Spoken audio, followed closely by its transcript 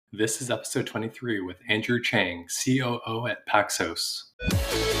This is episode 23 with Andrew Chang, COO at Paxos.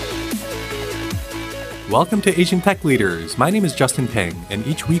 Welcome to Asian Tech Leaders. My name is Justin Peng, and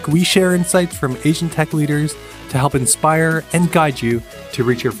each week we share insights from Asian tech leaders to help inspire and guide you to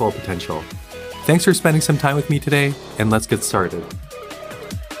reach your full potential. Thanks for spending some time with me today, and let's get started.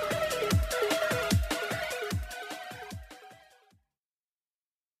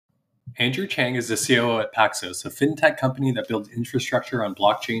 Andrew Chang is the COO at Paxos, a fintech company that builds infrastructure on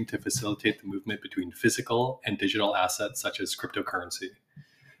blockchain to facilitate the movement between physical and digital assets such as cryptocurrency.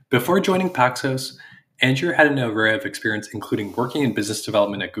 Before joining Paxos, Andrew had an array of experience, including working in business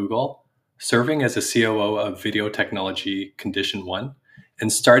development at Google, serving as a COO of video technology Condition One,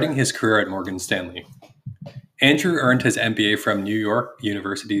 and starting his career at Morgan Stanley. Andrew earned his MBA from New York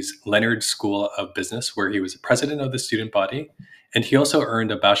University's Leonard School of Business, where he was president of the student body, and he also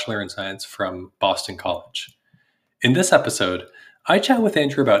earned a Bachelor in Science from Boston College. In this episode, I chat with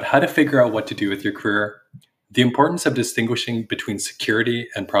Andrew about how to figure out what to do with your career, the importance of distinguishing between security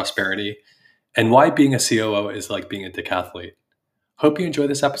and prosperity, and why being a COO is like being a decathlete. Hope you enjoy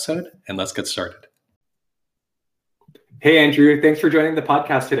this episode, and let's get started. Hey, Andrew, thanks for joining the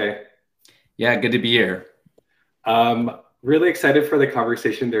podcast today. Yeah, good to be here. Really excited for the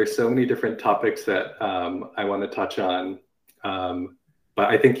conversation. There's so many different topics that I want to touch on. But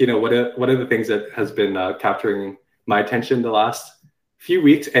I think, one of the things that has been capturing my attention the last few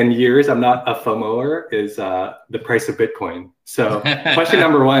weeks and years, I'm not a FOMOer, is the price of Bitcoin. So question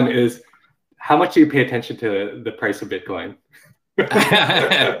number one is, how much do you pay attention to the price of Bitcoin?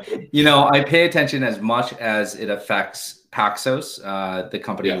 I pay attention as much as it affects Paxos, the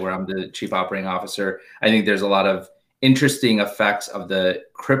company where I'm the chief operating officer. I think there's a lot of interesting effects of the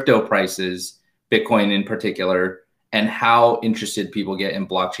crypto prices, Bitcoin in particular, and how interested people get in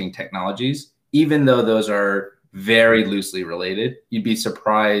blockchain technologies. Even though those are very loosely related, you'd be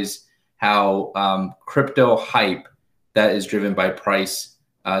surprised how crypto hype that is driven by price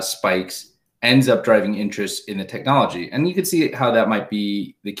spikes ends up driving interest in the technology. And you can see how that might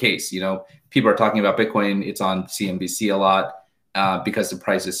be the case. People are talking about Bitcoin. It's on CNBC a lot because the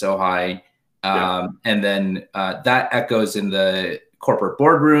price is so high. And then that echoes in the corporate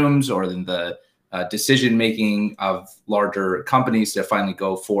boardrooms or in the decision-making of larger companies to finally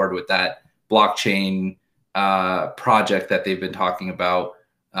go forward with that blockchain project that they've been talking about.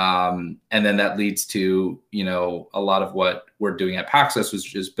 And then that leads to, a lot of what we're doing at Paxos,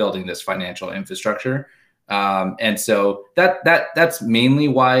 which is building this financial infrastructure. And so that's mainly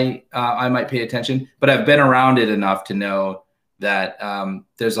why I might pay attention, but I've been around it enough to know that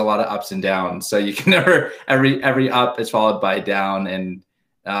there's a lot of ups and downs. So you can never, every up is followed by down. And,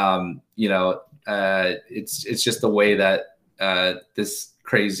 it's just the way that this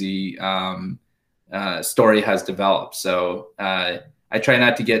crazy story has developed. So I try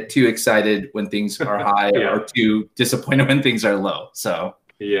not to get too excited when things are high or too disappointed when things are low. So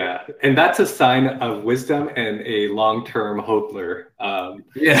and that's a sign of wisdom and a long-term hopler.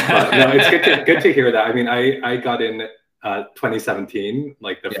 It's good to hear that. I mean, I got in 2017,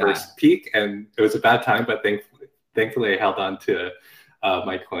 like the first peak, and it was a bad time, but thankfully I held on to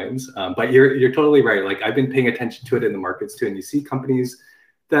my coins. But you're totally right. Like, I've been paying attention to it in the markets too, and you see companies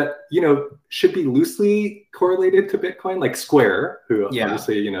that should be loosely correlated to Bitcoin, like Square, who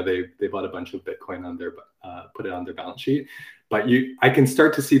obviously they bought a bunch of Bitcoin on their put it on their balance sheet. But I can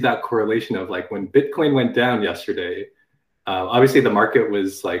start to see that correlation of, like, when Bitcoin went down yesterday. Obviously the market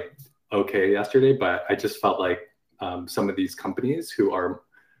was like okay yesterday, but I just felt like some of these companies who are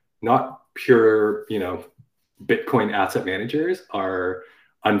not pure Bitcoin asset managers are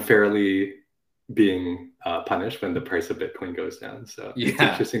unfairly being punished when the price of Bitcoin goes down. So it's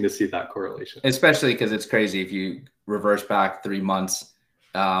interesting to see that correlation. Especially because it's crazy. If you reverse back 3 months,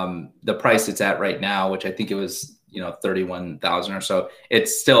 the price it's at right now, which I think it was, 31,000 or so,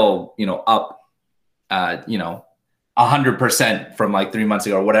 it's still, up, 100% from like 3 months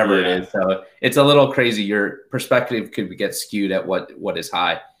ago or whatever it is. So it's a little crazy. Your perspective could get skewed at what is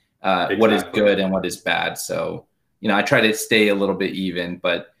high, what is good and what is bad. So, I try to stay a little bit even,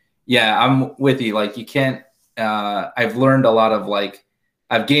 but I'm with you. Like, you can't, I've learned a lot of,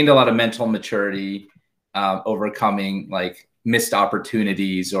 I've gained a lot of mental maturity, overcoming like missed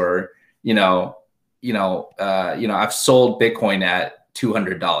opportunities or, I've sold Bitcoin at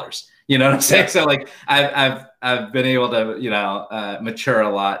 $200, you know what I'm saying? So like, I've been able to, mature a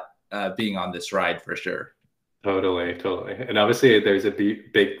lot, being on this ride for sure. Totally. And obviously there's a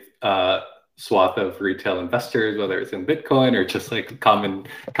big swath of retail investors, whether it's in Bitcoin or just like common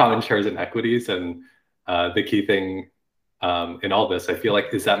shares and equities. And the key thing in all this, I feel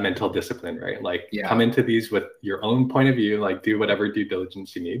like, is that mental discipline, right? Like come Yeah. into these with your own point of view, like do whatever due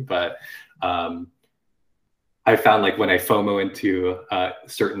diligence you need. But I found like when I FOMO into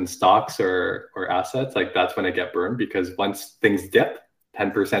certain stocks or assets, like that's when I get burned, because once things dip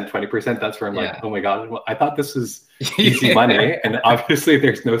 10%, 20%, that's where I'm like, oh my God, well, I thought this was easy money. And obviously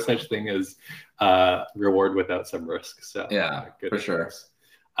there's no such thing as reward without some risk. So yeah, for sure.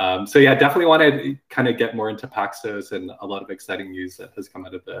 So yeah, definitely want to kind of get more into Paxos, and a lot of exciting news that has come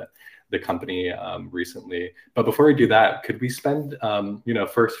out of the company recently. But before we do that, could we spend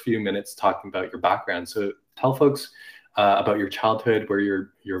first few minutes talking about your background? So tell folks about your childhood, where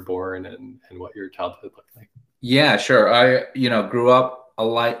you're born, and what your childhood looked like. Yeah, sure. I grew up a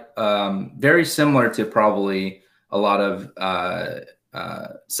lot, very similar to probably a lot of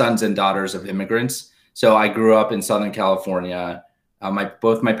sons and daughters of immigrants. So I grew up in Southern California.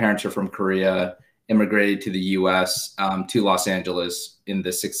 Both my parents are from Korea, immigrated to the U.S. To Los Angeles in the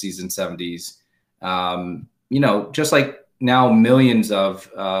 60s and 70s. Just like now, millions of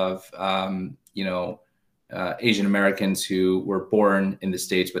Asian Americans who were born in the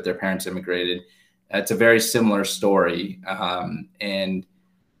States, but their parents immigrated. It's a very similar story. And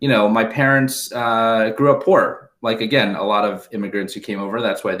my parents grew up poor. Like, again, a lot of immigrants who came over,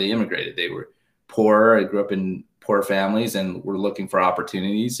 that's why they immigrated. They were poor. I grew up in poor families and were looking for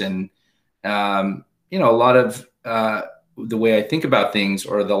opportunities. And, a lot of the way I think about things,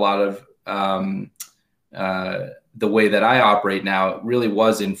 or a lot of the way that I operate now, really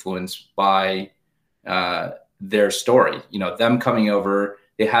was influenced by their story. Them coming over,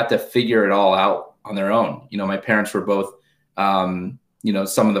 they had to figure it all out on their own. My parents were both,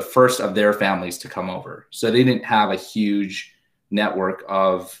 some of the first of their families to come over. So they didn't have a huge network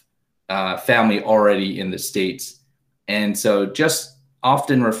of family already in the States. And so just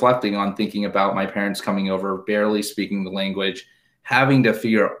often reflecting on thinking about my parents coming over, barely speaking the language, having to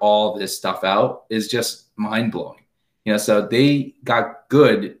figure all this stuff out is just mind blowing. So they got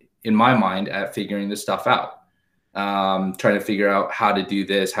good, in my mind, at figuring this stuff out. Trying to figure out how to do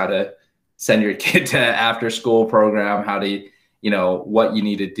this, how to send your kid to after school program, how to, what you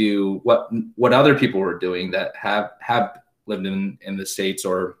need to do, what other people were doing that have lived in the States,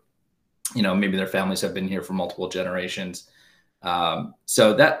 or, maybe their families have been here for multiple generations.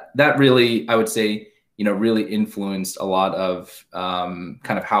 So that really, I would say, really influenced a lot of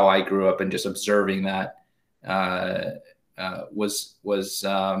kind of how I grew up, and just observing that was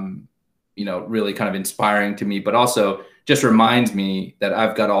really kind of inspiring to me, but also just reminds me that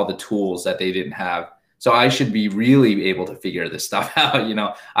I've got all the tools that they didn't have. So I should be really able to figure this stuff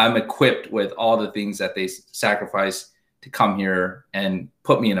out. I'm equipped with all the things that they sacrificed to come here and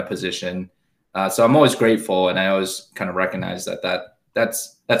put me in a position. So I'm always grateful, and I always kind of recognize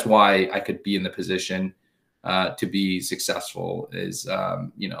that's why I could be in the position to be successful, is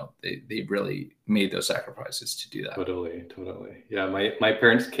they really made those sacrifices to do that. Totally. Yeah, my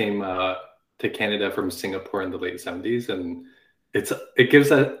parents came to Canada from Singapore in the late 70s, and it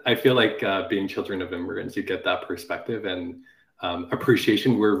gives I feel like being children of immigrants, you get that perspective and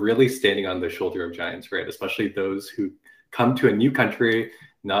appreciation. We're really standing on the shoulder of giants, right? Especially those who come to a new country,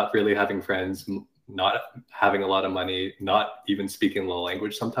 not really having friends, not having a lot of money, not even speaking the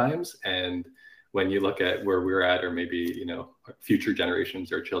language sometimes. And when you look at where we're at, or maybe, future generations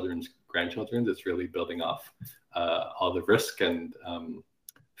or children's grandchildren's, it's really building off all the risk and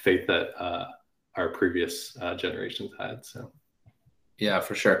faith that our previous generations had. So. Yeah,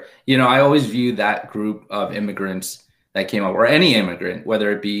 for sure. I always view that group of immigrants that came over, or any immigrant,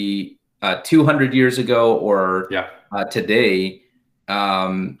 whether it be 200 years ago or today,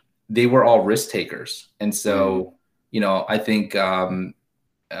 they were all risk takers. And so, I think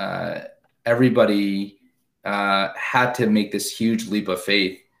everybody had to make this huge leap of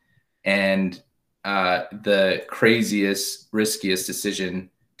faith, and the craziest, riskiest decision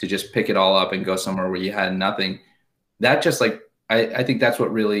to just pick it all up and go somewhere where you had nothing. That just I think that's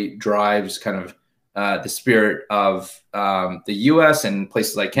what really drives kind of the spirit of the U.S. and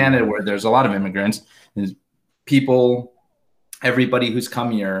places like Canada, where there's a lot of immigrants. There's everybody who's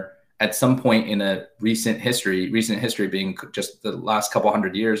come here at some point in a recent history being just the last couple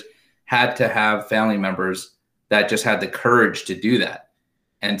hundred years, had to have family members that just had the courage to do that.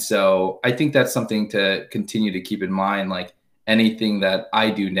 And so I think that's something to continue to keep in mind. Like, anything that I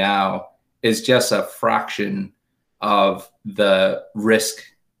do now is just a fraction of the risk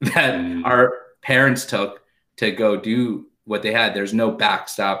that our parents took to go do what they had. There's no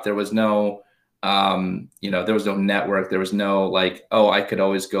backstop. There was no, there was no network. There was no I could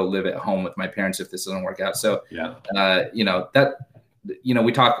always go live at home with my parents if this doesn't work out. So, that you know,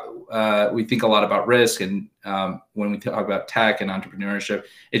 we think a lot about risk, and when we talk about tech and entrepreneurship,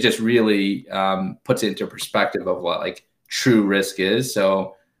 it just really puts it into perspective of what like true risk is.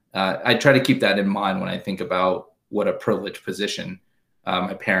 So I try to keep that in mind when I think about what a privileged position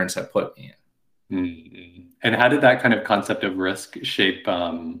my parents have put me in. Mm-hmm. And how did that kind of concept of risk shape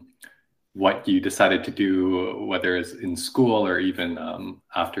what you decided to do, whether it's in school or even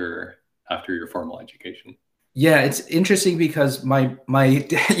after your formal education? Yeah, it's interesting because my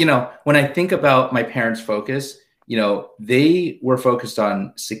you know, when I think about my parents' focus, you know, they were focused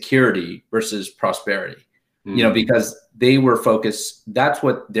on security versus prosperity. You know, because they were focused, that's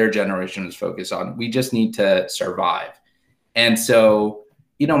what their generation was focused on. We just need to survive. And so,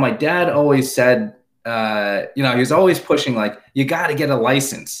 you know, my dad always said, you know, he was always pushing like, you got to get a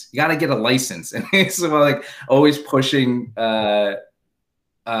license. You got to get a license. And he's like always pushing me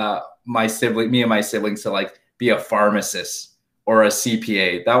and my siblings to like be a pharmacist or a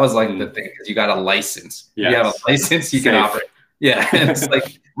CPA. That was like the thing, because you got a license. Yes. You have a license, you can operate. Yeah. And it's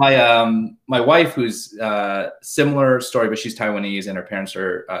like my wife, who's similar story, but she's Taiwanese and her parents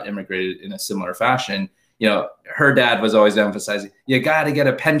are immigrated in a similar fashion. You know, her dad was always emphasizing, you got to get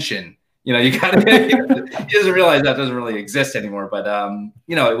a pension. You know, you got to get, he doesn't realize that doesn't really exist anymore. But,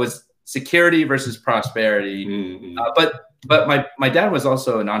 you know, it was security versus prosperity. But my dad was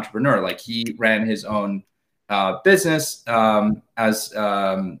also an entrepreneur. Like he ran his own business as,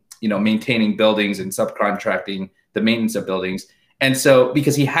 you know, maintaining buildings and subcontracting the maintenance of buildings. And so,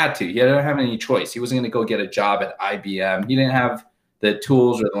 because he didn't have any choice. He wasn't going to go get a job at IBM. He didn't have the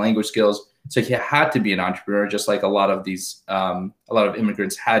tools or the language skills. So he had to be an entrepreneur, just like a lot of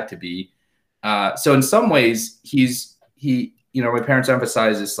immigrants had to be. So in some ways, you know, my parents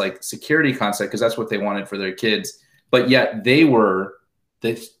emphasize this like security concept because that's what they wanted for their kids. But yet they were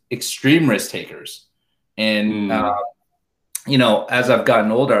the extreme risk takers. And, you know, as I've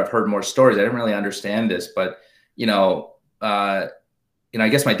gotten older, I've heard more stories. I didn't really understand this, but, you know, I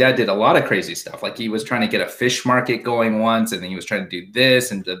guess my dad did a lot of crazy stuff. Like he was trying to get a fish market going once, and then he was trying to do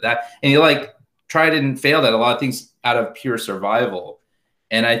this and did that. And he like tried and failed at a lot of things out of pure survival.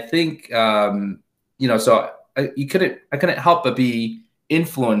 And I think, you know, so I couldn't help but be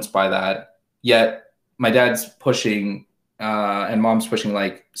influenced by that. Yet my dad's pushing and mom's pushing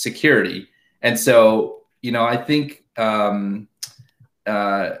like security. And so, you know, I think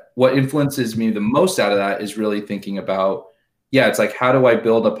what influences me the most out of that is really thinking about, yeah, it's like, how do I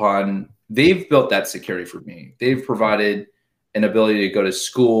build upon, they've built that security for me. They've provided an ability to go to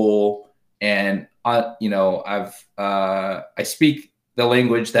school, and, you know, I speak the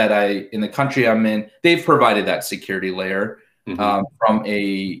language that in the country I'm in. They've provided that security layer from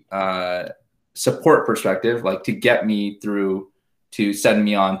a support perspective, like to get me through, to send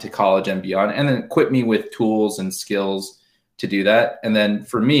me on to college and beyond, and then equip me with tools and skills to do that. And then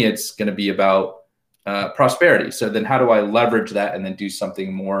for me, it's going to be about prosperity. So then how do I leverage that and then do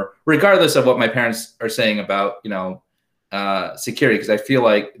something more, regardless of what my parents are saying about, you know, security, because I feel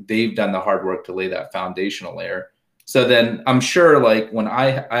like they've done the hard work to lay that foundational layer. So then I'm sure, like when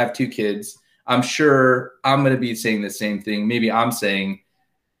I have two kids, I'm sure I'm going to be saying the same thing. Maybe I'm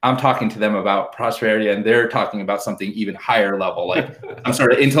talking to them about prosperity, and they're talking about something even higher level, like some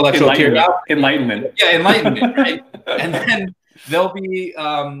sort of intellectual enlightenment. Yeah, enlightenment, right? And then they'll be,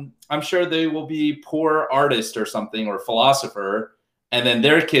 I'm sure they will be poor artist or something, or philosopher, and then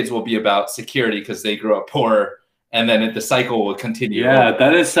their kids will be about security because they grew up poor, and then the cycle will continue. Yeah,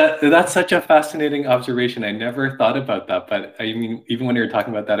 that's such a fascinating observation. I never thought about that, but I mean, even when you're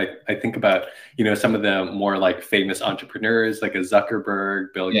talking about that, I think about, you know, some of the more like famous entrepreneurs, like a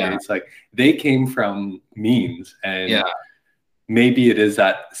Zuckerberg, Bill Gates, like they came from means, and maybe it is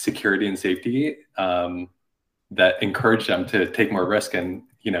that security and safety that encouraged them to take more risk, and,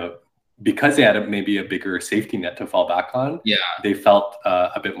 you know, because they had maybe a bigger safety net to fall back on, they felt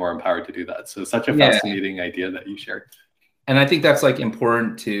a bit more empowered to do that. So such a fascinating idea that you shared. And I think that's like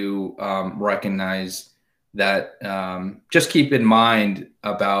important to recognize that, just keep in mind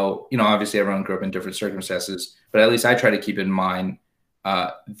about, you know, obviously everyone grew up in different circumstances, but at least I try to keep in mind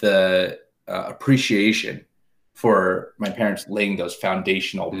the appreciation for my parents laying those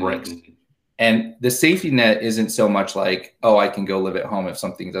foundational bricks. And the safety net isn't so much like, oh, I can go live at home if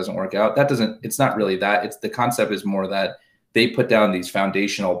something doesn't work out. It's not really that. It's the concept is more that they put down these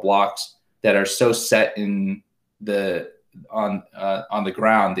foundational blocks that are so set in on the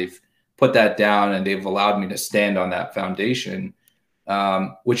ground. They've put that down, and they've allowed me to stand on that foundation,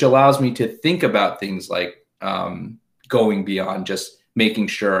 which allows me to think about things like going beyond just making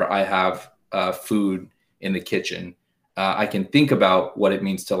sure I have food in the kitchen. I can think about what it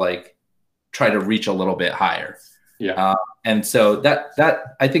means to like try to reach a little bit higher. And so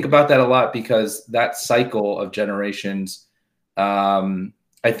that I think about that a lot, because that cycle of generations,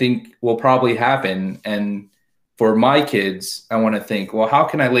 I think will probably happen. And for my kids, I want to think, well, how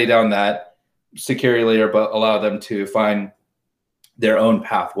can I lay down that security layer, but allow them to find their own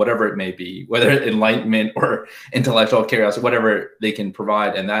path, whatever it may be, whether enlightenment or intellectual curiosity, whatever they can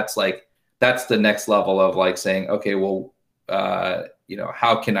provide. And that's the next level of like saying, okay, well,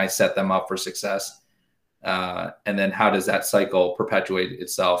 how can I set them up for success? And then how does that cycle perpetuate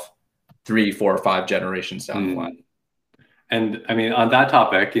itself 3, 4, 5 generations down the line? And I mean, on that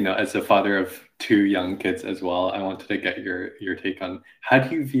topic, as a father of 2 young kids as well, I wanted to get your take on how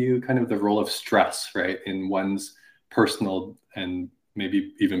do you view kind of the role of stress, right, in one's personal and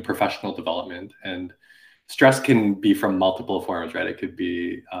maybe even professional development. And stress can be from multiple forms, right? It could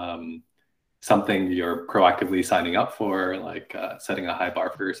be something you're proactively signing up for, like setting a high bar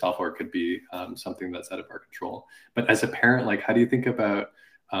for yourself, or it could be something that's out of our control. But as a parent, like, how do you think about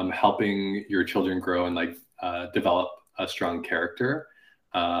helping your children grow and like develop a strong character,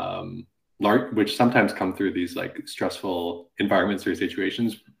 which sometimes come through these like stressful environments or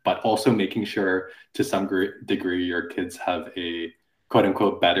situations, but also making sure to some degree your kids have a quote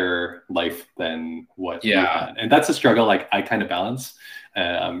unquote better life than what you had. And that's a struggle like I kind of balance.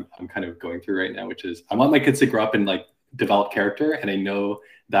 I'm kind of going through right now, which is I want my kids to grow up and like develop character. And I know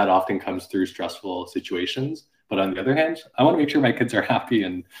that often comes through stressful situations. But on the other hand, I want to make sure my kids are happy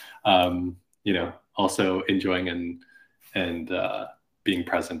and, also enjoying and being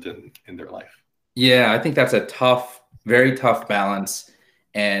present in their life. Yeah, I think that's a very tough balance.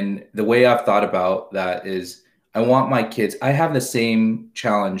 And the way I've thought about that is I want my kids, I have the same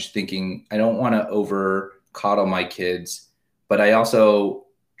challenge thinking I don't want to over coddle my kids, but I also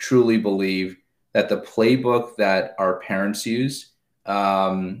truly believe that the playbook that our parents use,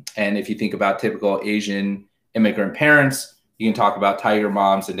 and if you think about typical Asian immigrant parents, you can talk about tiger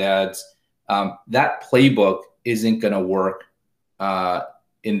moms and dads, that playbook isn't going to work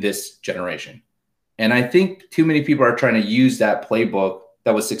in this generation. And I think too many people are trying to use that playbook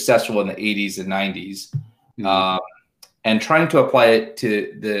that was successful in the 80s and 90s, and trying to apply it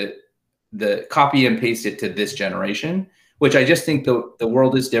to the copy and paste it to this generation, which I just think the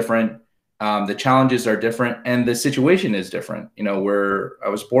world is different. The challenges are different and the situation is different. Where I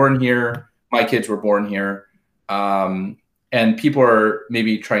was born here, my kids were born here. And people are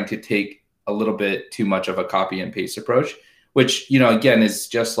maybe trying to take a little bit too much of a copy and paste approach, which, again, is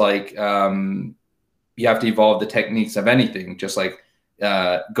just like, you have to evolve the techniques of anything, just like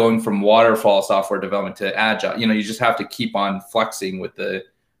going from waterfall software development to agile. You just have to keep on flexing with the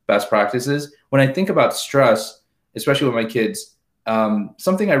best practices. When I think about stress, especially with my kids,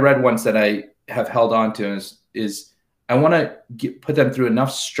 something I read once that I have held on to is I want to put them through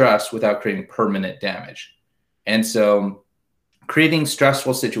enough stress without creating permanent damage. And so creating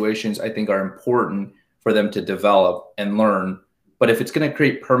stressful situations, I think, are important for them to develop and learn. But if it's going to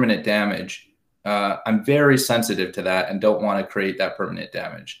create permanent damage, I'm very sensitive to that and don't want to create that permanent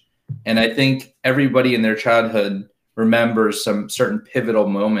damage. And I think everybody in their childhood remembers some certain pivotal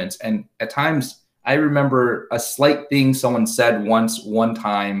moments. And at times I remember a slight thing someone said one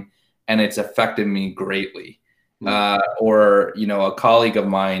time, and it's affected me greatly. Or, a colleague of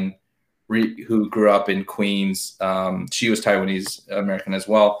mine who grew up in Queens, she was Taiwanese American as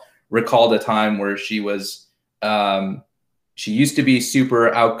well, recalled a time where she was, she used to be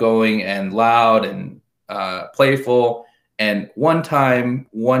super outgoing and loud and playful. And one time,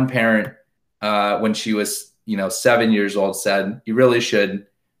 one parent, when she was, 7 years old, said, "You really should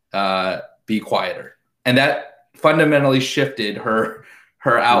be quieter." And that fundamentally shifted her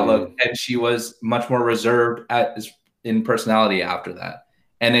outlook. And she was much more reserved in personality after that.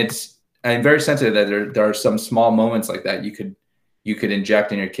 And I'm very sensitive that there are some small moments like that you could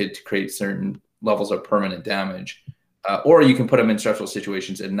inject in your kid to create certain levels of permanent damage. Or you can put them in stressful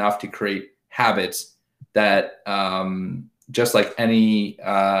situations enough to create habits that, just like any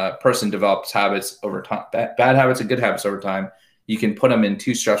person develops habits over time, bad habits and good habits over time, you can put them in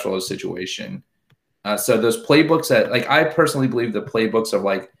too stressful a situation. So those playbooks that, like, I personally believe the playbooks of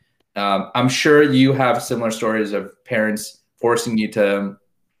like, I'm sure you have similar stories of parents forcing you to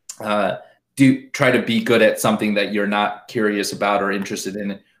try to be good at something that you're not curious about or interested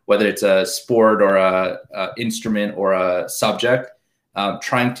in, whether it's a sport or a instrument or a subject,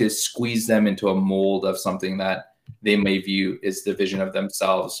 trying to squeeze them into a mold of something that they may view as the vision of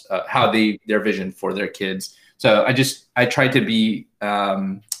themselves, their vision for their kids. So I try to be,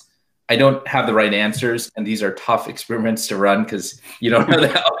 I don't have the right answers, and these are tough experiments to run because you don't know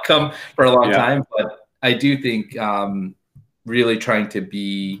the outcome for a long time. But I do think really trying to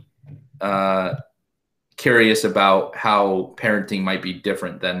be curious about how parenting might be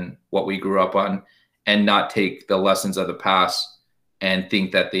different than what we grew up on, and not take the lessons of the past and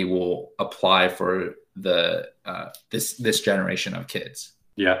think that they will apply for the this generation of kids.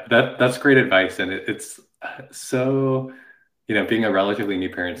 Yeah, that's great advice, and it's so, you know, being a relatively new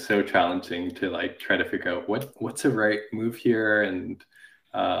parent, so challenging to like try to figure out what's a right move here, and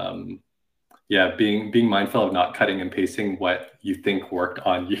yeah, being mindful of not cutting and pasting what you think worked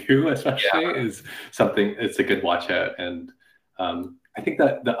on you, especially, is something. It's a good watch out. And I think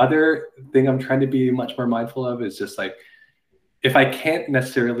that the other thing I'm trying to be much more mindful of is just like, if I can't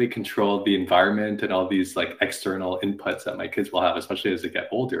necessarily control the environment and all these like external inputs that my kids will have, especially as they get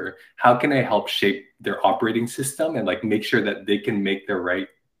older, how can I help shape their operating system and like make sure that they can make the right,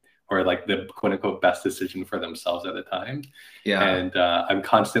 or like the quote unquote best decision for themselves at the time? Yeah. And I'm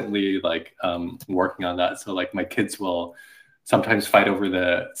constantly like working on that. So like my kids will sometimes fight over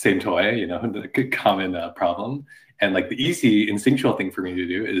the same toy, you know, the common problem. And like the easy instinctual thing for me to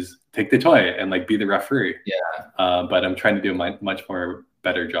do is take the toy and like be the referee. Yeah. But I'm trying to do a much more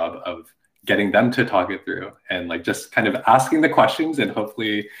better job of getting them to talk it through and like just kind of asking the questions and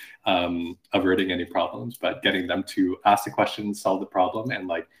hopefully averting any problems, but getting them to ask the questions, solve the problem, and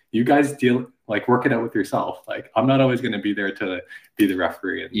like, you guys like work it out with yourself. Like, I'm not always going to be there to be the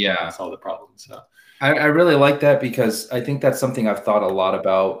referee and solve the problem. So I really like that, because I think that's something I've thought a lot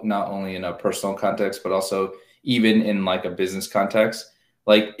about, not only in a personal context, but also even in like a business context.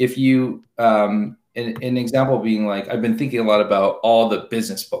 Like if you, an example being like, I've been thinking a lot about all the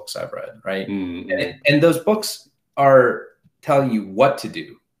business books I've read, right? Mm-hmm. And those books are telling you what to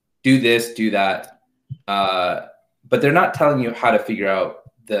do this, do that. But they're not telling you how to figure out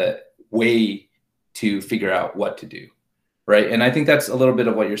the way to figure out what to do, right? And I think that's a little bit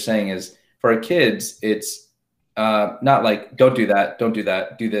of what you're saying is, for our kids, it's not like, don't do that, don't do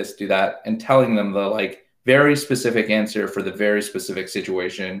that, do this, do that, and telling them the like very specific answer for the very specific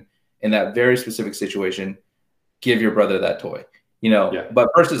situation. In that very specific situation, give your brother that toy, you know. Yeah. But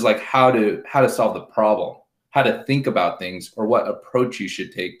versus like how to solve the problem, how to think about things, or what approach you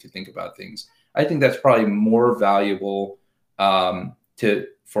should take to think about things. I think that's probably more valuable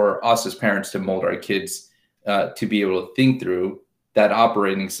for us as parents to mold our kids to be able to think through that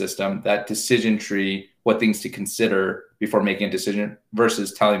operating system, that decision tree, what things to consider before making a decision,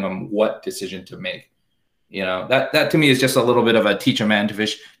 versus telling them what decision to make. You know, that to me is just a little bit of a teach a man to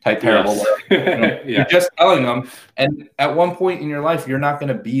fish type parable. Yes. You know, you're just telling them, and at one point in your life, you're not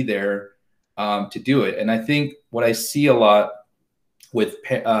going to be there to do it. And I think what I see a lot with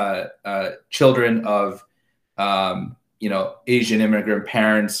children of you know, Asian immigrant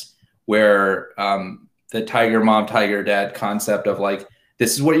parents, where the tiger mom, tiger dad concept of like,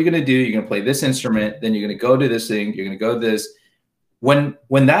 this is what you're going to do. You're going to play this instrument, then you're going to go to this thing, you're going to go to this. When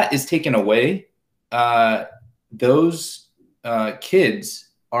that is taken away, those kids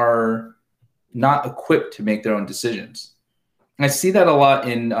are not equipped to make their own decisions. And I see that a lot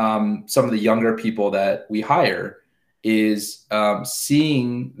in some of the younger people that we hire, is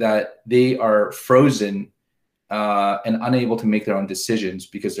seeing that they are frozen and unable to make their own decisions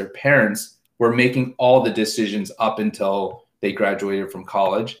because their parents were making all the decisions up until they graduated from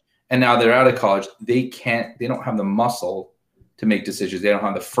college. And now they're out of college. They don't have the muscle to make decisions. They don't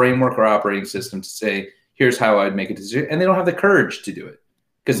have the framework or operating system to say, here's how I'd make a decision. And they don't have the courage to do it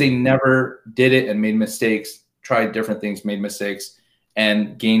because they never did it and made mistakes, tried different things, made mistakes,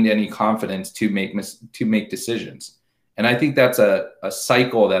 and gained any confidence to make decisions. And I think that's a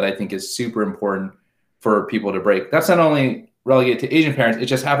cycle that I think is super important for people to break. That's not only relegated to Asian parents. It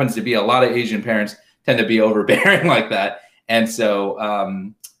just happens to be a lot of Asian parents tend to be overbearing like that. And so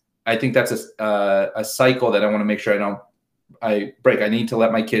I think that's a cycle that I want to make sure I break. I need to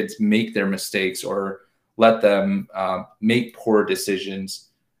let my kids make their mistakes, or let them make poor decisions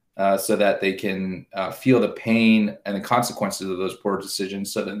so that they can feel the pain and the consequences of those poor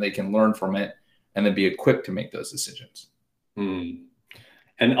decisions, so that they can learn from it and then be equipped to make those decisions.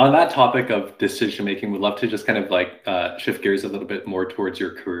 And on that topic of decision making, we'd love to just kind of like shift gears a little bit more towards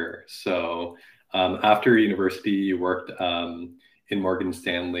your career. So after university, you worked in Morgan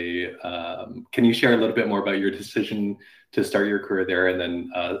Stanley. Can you share a little bit more about your decision to start your career there, and then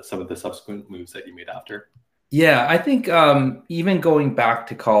some of the subsequent moves that you made after? Yeah, I think even going back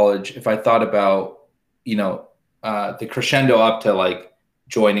to college, if I thought about, you know, the crescendo up to like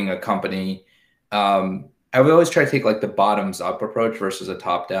joining a company, I would always try to take like the bottoms up approach versus a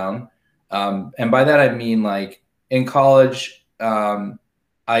top down. And by that, I mean like in college, I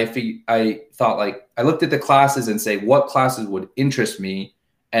thought like, I looked at the classes and say, what classes would interest me?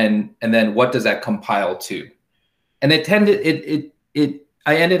 And then what does that compile to? And it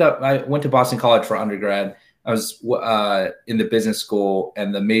I went to Boston College for undergrad. I was in the business school,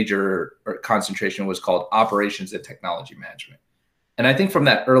 and the major concentration was called operations and technology management. And I think from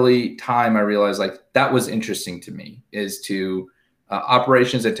that early time, I realized like that was interesting to me, is to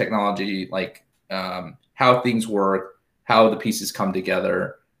operations and technology, like how things work, how the pieces come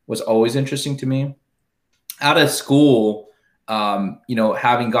together, was always interesting to me. Out of school, you know,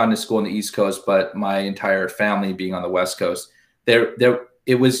 having gone to school on the East Coast, but my entire family being on the West Coast,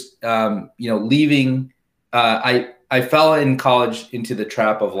 it was, you know, leaving. I fell in college into the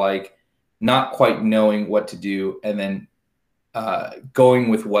trap of like not quite knowing what to do, and then going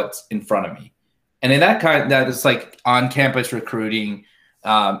with what's in front of me. And in that is like on campus recruiting.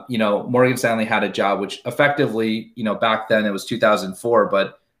 You know, Morgan Stanley had a job, which effectively, you know, back then it was 2004,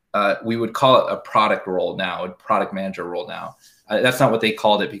 but we would call it a product role now, a product manager role now. That's not what they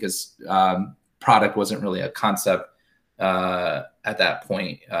called it, because product wasn't really a concept at that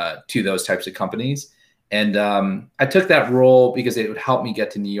point to those types of companies. And I took that role because it would help me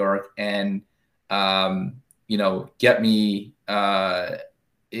get to New York and, you know, get me,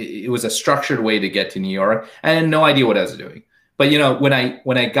 it was a structured way to get to New York. I had no idea what I was doing. But, you know, when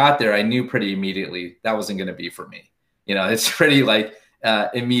I got there, I knew pretty immediately that wasn't going to be for me. You know, it's pretty like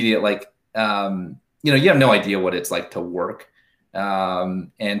immediate, like, you know, you have no idea what it's like to work.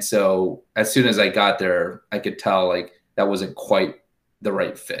 And so as soon as I got there, I could tell like that wasn't quite the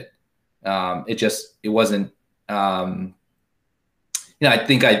right fit. It wasn't, you know, I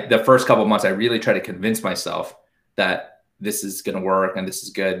think the first couple of months, I really tried to convince myself that this is going to work and this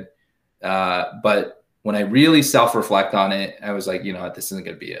is good. But when I really self-reflect on it, I was like, you know, this isn't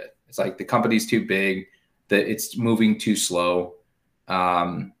going to be it. It's like the company's too big, that it's moving too slow.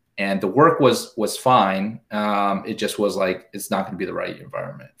 And the work was fine. It just was like, it's not going to be the right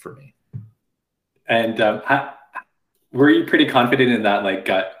environment for me. And were you pretty confident in that like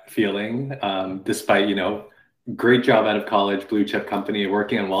gut feeling, despite, you know, great job out of college, blue chip company,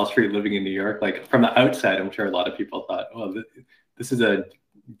 working on Wall Street, living in New York? Like from the outside, I'm sure a lot of people thought, oh, this is a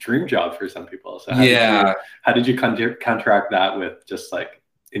dream job for some people. So how did you counteract that with just like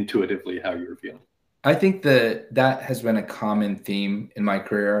intuitively how you were feeling? I think that has been a common theme in my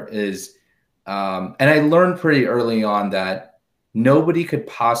career is, and I learned pretty early on that nobody could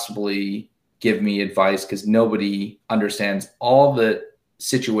possibly give me advice because nobody understands all the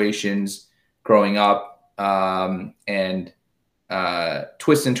situations growing up, and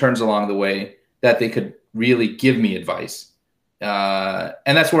twists and turns along the way that they could really give me advice.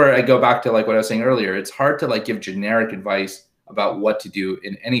 And that's where I go back to like what I was saying earlier. It's hard to like give generic advice about what to do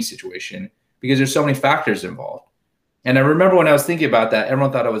in any situation because there's so many factors involved. And I remember when I was thinking about that,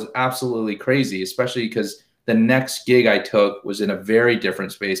 everyone thought I was absolutely crazy, especially because the next gig I took was in a very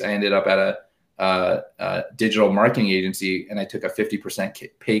different space. I ended up at a digital marketing agency, and I took a 50%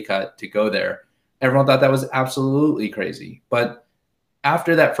 pay cut to go there. Everyone thought that was absolutely crazy. But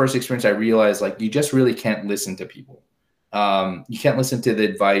after that first experience, I realized like you just really can't listen to people. You can't listen to the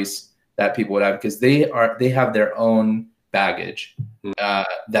advice that people would have because they have their own baggage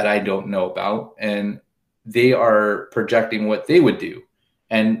that I don't know about, and they are projecting what they would do,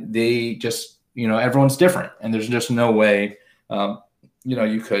 and they just, you know, everyone's different, and there's just no way, you know,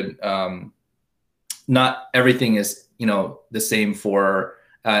 you could, not everything is, you know, the same for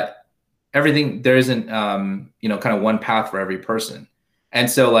everything. There isn't, you know, kind of one path for every person. And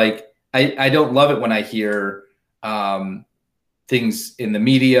so like, I don't love it when I hear things in the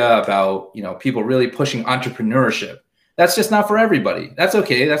media about, you know, people really pushing entrepreneurship. That's just not for everybody. That's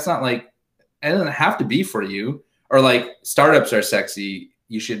okay. That's not like, it doesn't have to be for you. Or like startups are sexy,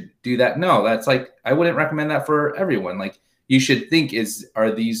 you should do that. No, that's like, I wouldn't recommend that for everyone. Like you should think,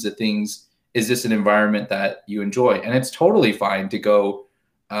 are these the things, is this an environment that you enjoy? And it's totally fine to go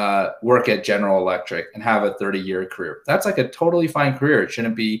work at General Electric and have a 30-year career. That's like a totally fine career. It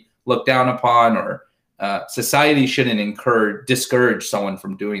shouldn't be looked down upon, or society shouldn't discourage someone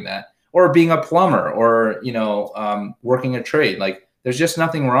from doing that, or being a plumber, or, you know, working a trade. Like there's just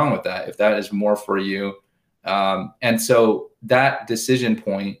nothing wrong with that if that is more for you. And so that decision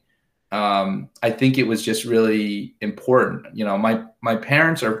point, I think it was just really important. You know, my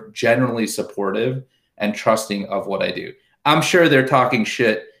parents are generally supportive and trusting of what I do. I'm sure they're talking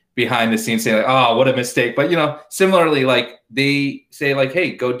shit behind the scenes saying like, oh, what a mistake. But, you know, similarly, like they say like,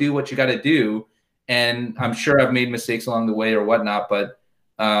 hey, go do what you got to do. And I'm sure I've made mistakes along the way or whatnot. But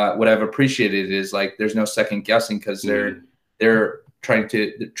what I've appreciated is like, there's no second guessing because they're trying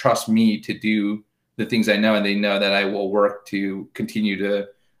to trust me to do the things I know. And they know that I will work to continue to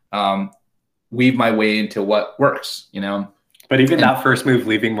weave my way into what works, you know? But even that first move,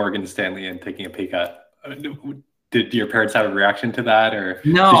 leaving Morgan Stanley and taking a pay cut, did your parents have a reaction to that, or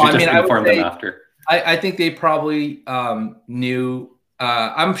no? did you just inform them after? I think they probably knew.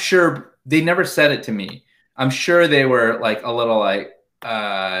 I'm sure they never said it to me. I'm sure they were like a little like,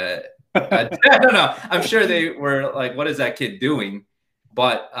 I don't know. I'm sure they were like, what is that kid doing?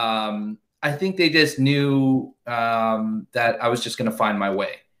 But I think they just knew that I was just going to find my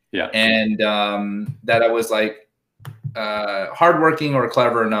way. Yeah. And that I was like hardworking or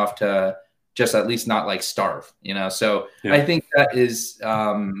clever enough to just at least not like starve, you know? So yeah. I think that is,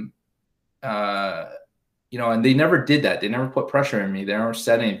 you know, and they never did that. They never put pressure on me. They never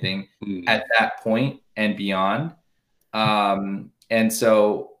said anything at that point and beyond. And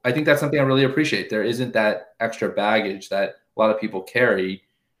so I think that's something I really appreciate. There isn't that extra baggage that a lot of people carry.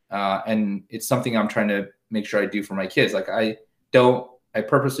 And it's something I'm trying to make sure I do for my kids. Like I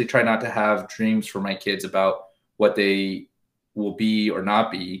purposely try not to have dreams for my kids about what they will be or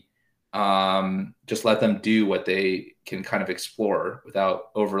not be. Just let them do what they can kind of explore without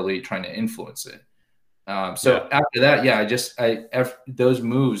overly trying to influence it. So after that, yeah, those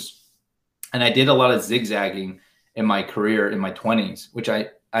moves, and I did a lot of zigzagging in my career in my 20s, which I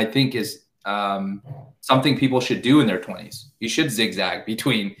think is something people should do in their 20s. You should zigzag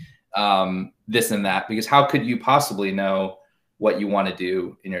between this and that, because how could you possibly know what you want to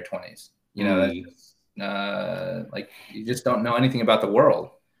do in your 20s? You know, like you just don't know anything about the world.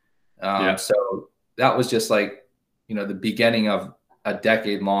 So that was just like, you know, the beginning of a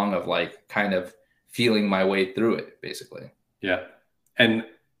decade long of like kind of feeling my way through it, basically. Yeah. And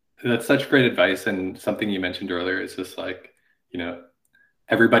that's such great advice. And something you mentioned earlier is just like, you know,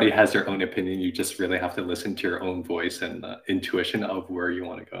 everybody has their own opinion. You just really have to listen to your own voice and intuition of where you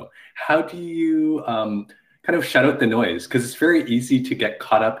want to go. How do you kind of shut out the noise? Because it's very easy to get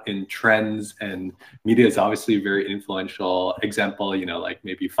caught up in trends, and media is obviously a very influential example. You know, like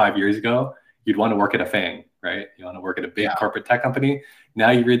maybe 5 years ago, you'd want to work at a FAANG, right? You want to work at a big corporate tech company. Now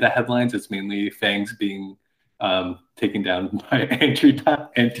you read the headlines, it's mainly FAANGs being taken down by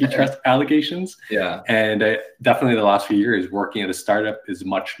antitrust allegations. Yeah. And definitely the last few years, working at a startup is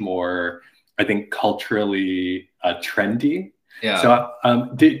much more, I think, culturally trendy. Yeah. So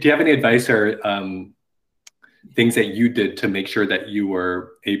do you have any advice or things that you did to make sure that you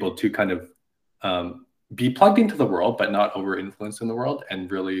were able to kind of be plugged into the world, but not over influenced in the world,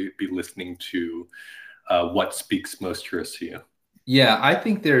 and really be listening to what speaks most truest to you? Yeah, I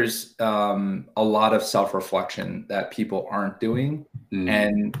think there's a lot of self-reflection that people aren't doing,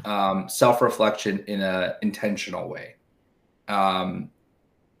 and self-reflection in an intentional way.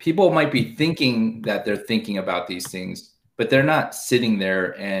 People might be thinking that they're thinking about these things, but they're not sitting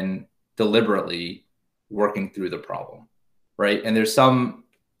there and deliberately working through the problem, right? And there's some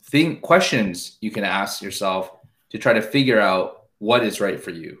questions you can ask yourself to try to figure out what is right for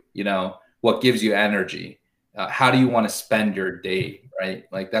you, you know, what gives you energy. How do you want to spend your day, right?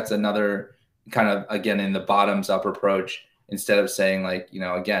 Like that's another kind of, again, in the bottoms up approach, instead of saying like, you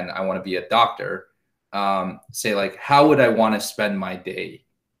know, again, I want to be a doctor, say like, how would I want to spend my day,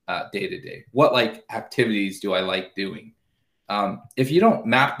 day to day? What like activities do I like doing? If you don't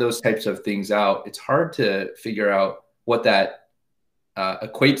map those types of things out, it's hard to figure out what that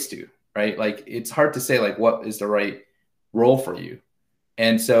equates to, right? Like it's hard to say like, what is the right role for you?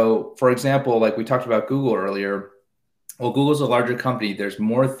 And so, for example, like we talked about Google earlier, well, Google's a larger company. There's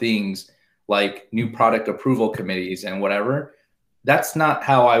more things like new product approval committees and whatever. That's not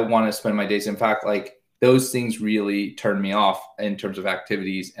how I want to spend my days. In fact, like those things really turn me off in terms of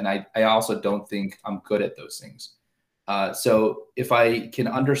activities. And I also don't think I'm good at those things. So if I can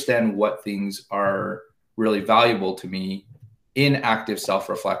understand what things are really valuable to me in active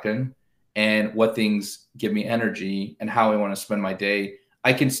self-reflection and what things give me energy and how I want to spend my day,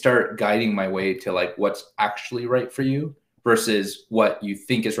 I can start guiding my way to like what's actually right for you versus what you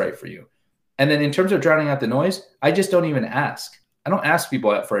think is right for you. And then in terms of drowning out the noise, I just don't even ask. I don't ask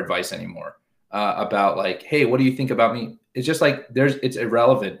people for advice anymore about like, hey, what do you think about me? It's just like it's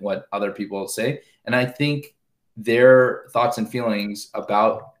irrelevant what other people say. And I think their thoughts and feelings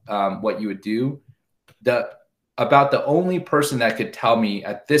about what you would do, about the only person that could tell me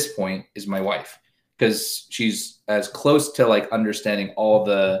at this point is my wife, because she's as close to like understanding all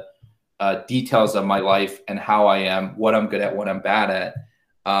the details of my life and how I am, what I'm good at, what I'm bad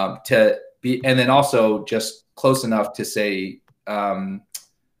at, to be, and then also just close enough to say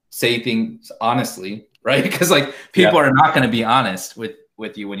things honestly, right? Because like people are not going to be honest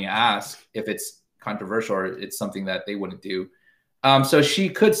with you when you ask if it's controversial or it's something that they wouldn't do. So she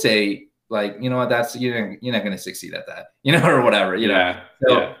could say like, you know what, that's you're not going to succeed at that, you know, or whatever, you know.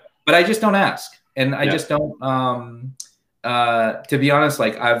 So, but I just don't ask. And I just don't, to be honest,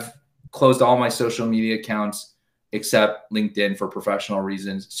 like I've closed all my social media accounts except LinkedIn for professional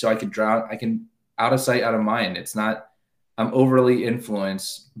reasons. So I can out of sight, out of mind. It's not, I'm overly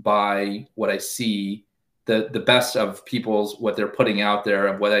influenced by what I see, the best of people's, what they're putting out there,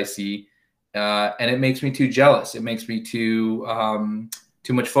 of what I see. And it makes me too jealous. It makes me too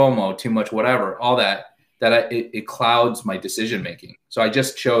much FOMO, too much whatever, all that it clouds my decision making. So I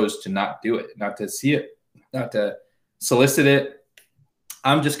just chose to not do it, not to see it, not to solicit it.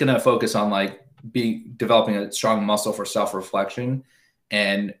 I'm just going to focus on like developing a strong muscle for self-reflection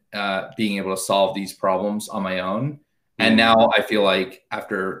and being able to solve these problems on my own. And now I feel like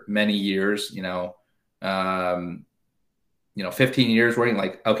after many years, 15 years working,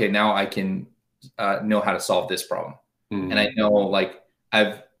 like, okay, now I can know how to solve this problem. And I know, like,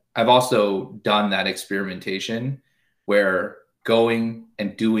 I've also done that experimentation where going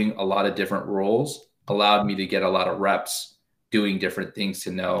and doing a lot of different roles allowed me to get a lot of reps doing different things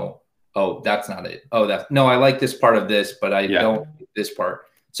to know, oh, that's not it. Oh, no, I like this part of this, but I don't like this part.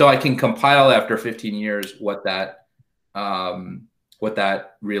 So I can compile after 15 years what that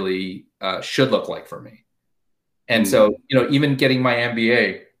really should look like for me. And so, even getting my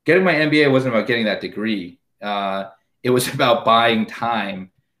MBA wasn't about getting that degree. It was about buying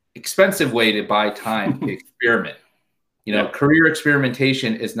time, expensive way to buy time to experiment. Career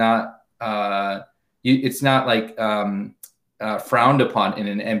experimentation is not, it's not like frowned upon in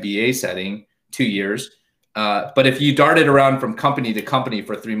an MBA setting, 2 years. But if you darted around from company to company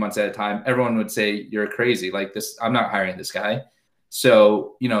for 3 months at a time, everyone would say you're crazy. Like this, I'm not hiring this guy.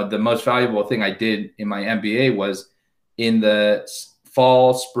 So, the most valuable thing I did in my MBA was in the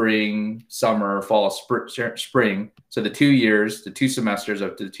fall, spring, summer, fall, spring. So the 2 years, the 2 semesters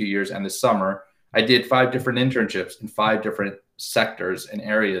of the 2 years and the summer, I did 5 different internships in 5 different sectors and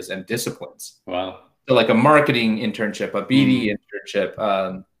areas and disciplines. Wow. So like a marketing internship, a BD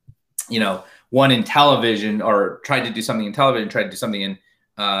internship, one in television, or tried to do something in television, tried to do something in,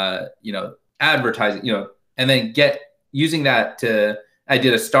 advertising, and then using that I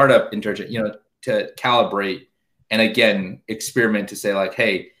did a startup internship, to calibrate and again, experiment to say like,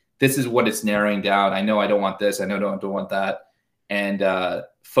 hey, this is what it's narrowing down. I know I don't want this. I know I don't want that. And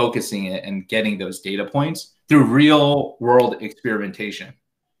focusing it and getting those data points through real world experimentation.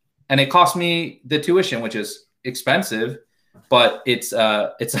 And it cost me the tuition, which is expensive, but it's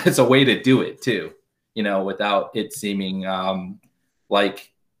a way to do it too, without it seeming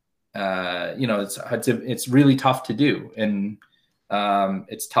it's really tough to do. And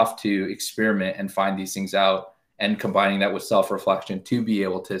it's tough to experiment and find these things out, and combining that with self-reflection to be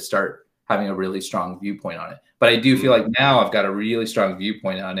able to start having a really strong viewpoint on it. But I do feel like now I've got a really strong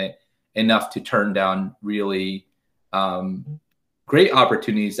viewpoint on it, enough to turn down really great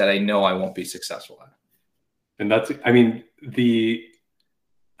opportunities that I know I won't be successful at. And the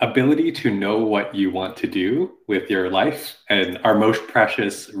ability to know what you want to do with your life and our most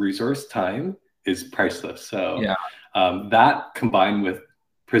precious resource, time, is priceless. So that combined with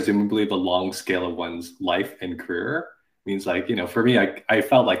presumably the long scale of one's life and career means, like, for me, I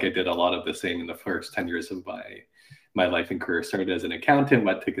felt like I did a lot of the same in the first 10 years of my life and career. Started as an accountant,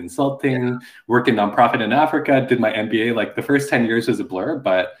 went to consulting, worked in nonprofit in Africa, did my MBA. Like the first 10 years was a blur,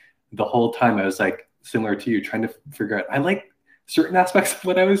 but the whole time I was like, similar to you, trying to figure out, I like certain aspects of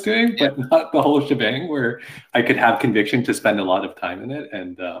what I was doing, but not the whole shebang, where I could have conviction to spend a lot of time in it.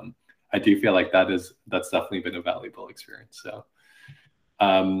 And I do feel like that's definitely been a valuable experience. So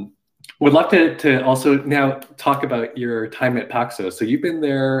would love to also now talk about your time at Paxos. So you've been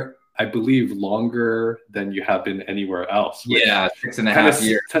there, I believe, longer than you have been anywhere else. 6.5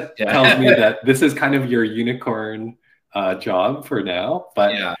 years. Tells me that this is kind of your unicorn job for now.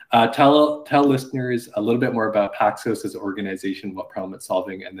 But tell listeners a little bit more about Paxos as an organization, what problem it's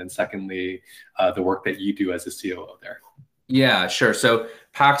solving, and then secondly, the work that you do as a COO there. Yeah, sure. So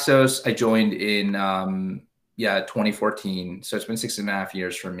Paxos, I joined in 2014. So it's been 6.5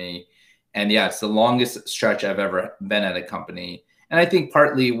 years for me. And it's the longest stretch I've ever been at a company. And I think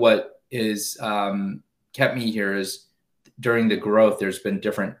partly what is kept me here is during the growth, there's been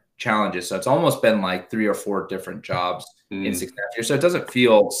different challenges. So it's almost been like 3 or 4 different jobs in 6.5 years. So it doesn't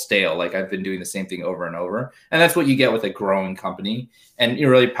feel stale, like I've been doing the same thing over and over. And that's what you get with a growing company. And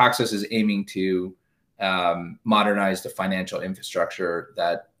really, Paxos is aiming to modernize the financial infrastructure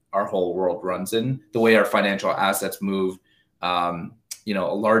that our whole world runs in. The way our financial assets move,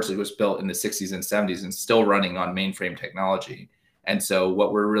 largely was built in the 60s and 70s and still running on mainframe technology. And so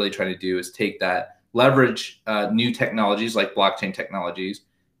what we're really trying to do is take that, leverage new technologies like blockchain technologies,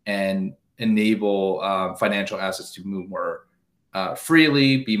 and enable financial assets to move more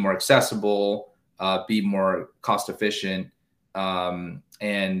freely, be more accessible, be more cost efficient, and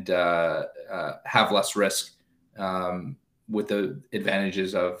have less risk with the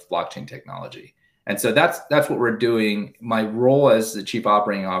advantages of blockchain technology. And so that's what we're doing. My role as the chief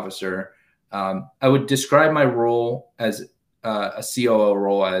operating officer, I would describe my role as a COO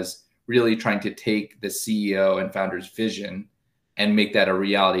role as really trying to take the CEO and founder's vision and make that a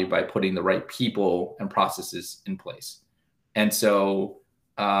reality by putting the right people and processes in place. And so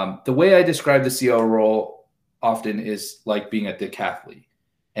the way I describe the COO role often is like being a decathlete.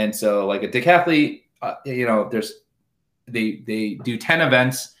 And so like a decathlete, they do 10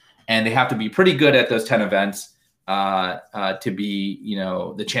 events and they have to be pretty good at those 10 events to be,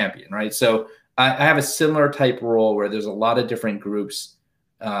 the champion, right? So I have a similar type role where there's a lot of different groups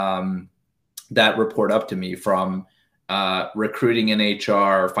that report up to me, from recruiting and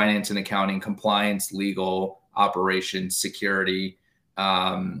HR, finance and accounting, compliance, legal, operations, security,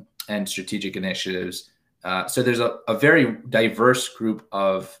 and strategic initiatives. So there's a very diverse group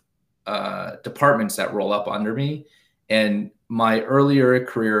of departments that roll up under me. And my earlier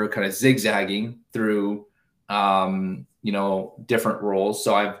career kind of zigzagging through, different roles.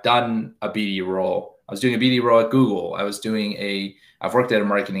 So I've done a BD role. I was doing a BD role at Google. I've worked at a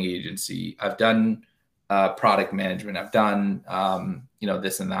marketing agency. I've done product management. I've done,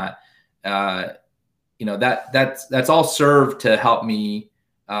 this and that. That's all served to help me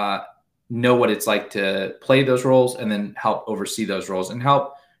know what it's like to play those roles, and then help oversee those roles and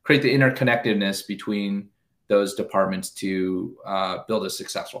help create the interconnectedness between those departments to build a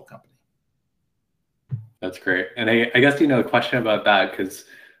successful company. That's great. And I guess, a question about that, because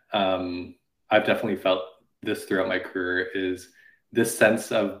I've definitely felt this throughout my career, is this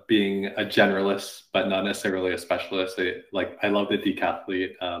sense of being a generalist, but not necessarily a specialist. I love the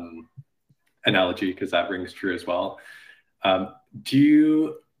decathlete analogy, because that rings true as well. Do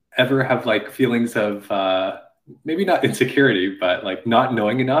you ever have feelings of maybe not insecurity, but not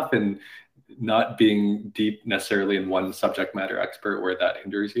knowing enough and not being deep necessarily in one subject matter expert, where that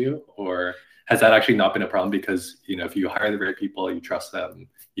hinders you? Or has that actually not been a problem, because if you hire the right people, you trust them,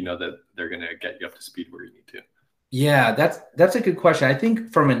 that they're going to get you up to speed where you need to? Yeah, that's a good question. I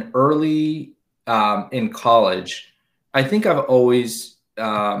think from an early in college, I think I've always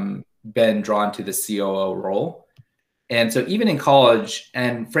been drawn to the COO role. And so even in college,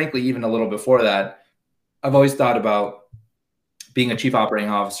 and frankly, even a little before that, I've always thought about being a chief operating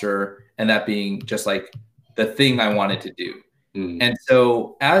officer, and that being just like the thing I wanted to do. And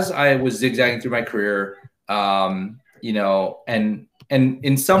so as I was zigzagging through my career, and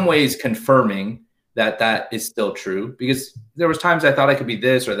in some ways confirming that is still true, because there was times I thought I could be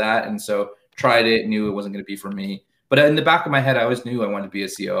this or that. And so tried it, knew it wasn't going to be for me. But in the back of my head, I always knew I wanted to be a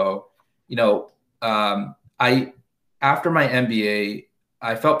COO. After my MBA,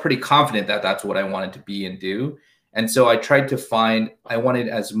 I felt pretty confident that that's what I wanted to be and do. And so I wanted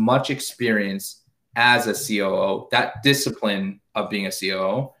as much experience as a COO, that discipline of being a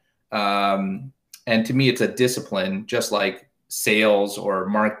COO. And to me, it's a discipline, just like sales or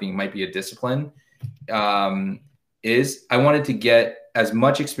marketing might be a discipline. I wanted to get as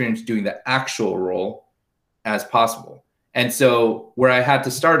much experience doing the actual role as possible. And so where I had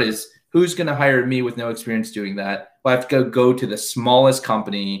to start is, who's going to hire me with no experience doing that? Well, I have to go to the smallest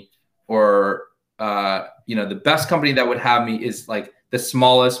company, or the best company that would have me is like the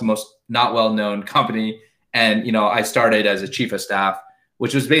smallest, most not well-known company. And, I started as a chief of staff,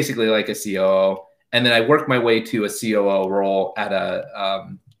 which was basically like a COO. And then I worked my way to a COO role at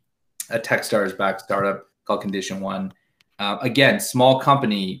a Techstars backed startup called Condition One. Again, small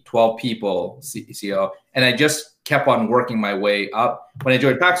company, 12 people, COO. And I just kept on working my way up. When I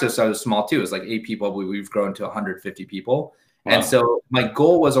joined Paxos, I was small too. It was like 8 people. We've grown to 150 people. Wow. And so my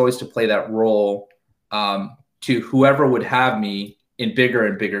goal was always to play that role to whoever would have me in bigger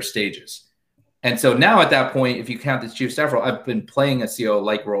and bigger stages. And so now at that point, if you count the chief staff role, I've been playing a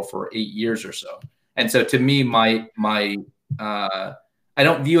COO-like role for 8 years or so. And so to me, I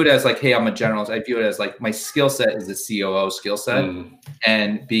don't view it as like, hey, I'm a generalist. I view it as like my skill set is a COO skill set,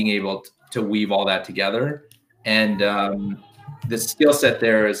 and being able to weave all that together. And the skill set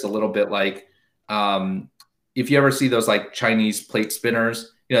there is a little bit like, if you ever see those like Chinese plate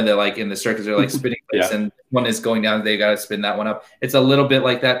spinners, they're like in the circus, they're like spinning plates, yeah. And one is going down, they got to spin that one up. It's a little bit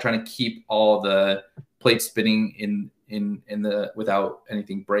like that, trying to keep all the plates spinning in the without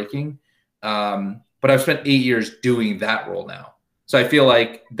anything breaking. But I've spent 8 years doing that role now. So I feel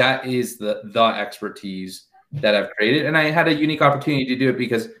like that is the expertise that I've created. And I had a unique opportunity to do it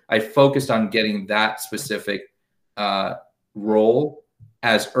because I focused on getting that specific role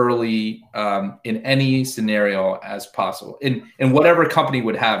as early in any scenario as possible in whatever company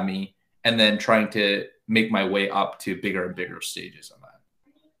would have me, and then trying to make my way up to bigger and bigger stages on that.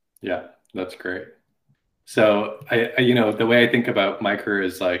 Yeah, that's great. So the way I think about my career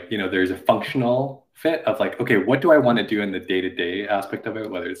is like, there's a functional fit of like, okay, what do I want to do in the day-to-day aspect of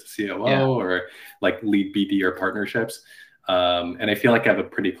it, whether it's a COO or like lead BD or partnerships. And I feel like I have a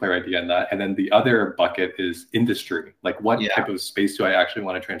pretty clear idea on that. And then the other bucket is industry. Like what type of space do I actually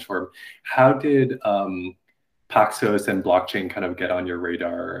want to transform? How did Paxos and blockchain kind of get on your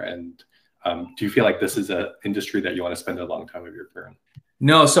radar? And do you feel like this is an industry that you want to spend a long time of your career in?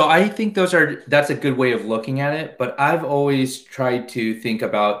 No, so I think that's a good way of looking at it, but I've always tried to think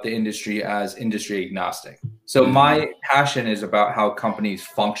about the industry as industry agnostic. So my passion is about how companies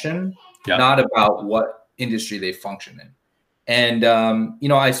function, not about what industry they function in. And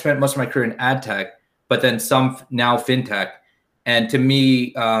I spent most of my career in ad tech, but then some now fintech. And to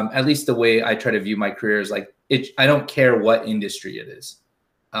me, at least the way I try to view my career is like I don't care what industry it is.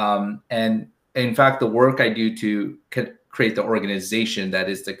 And in fact, the work I do to create the organization that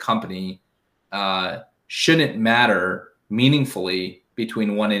is the company shouldn't matter meaningfully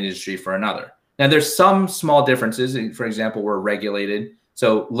between one industry for another. Now, there's some small differences. For example, we're regulated.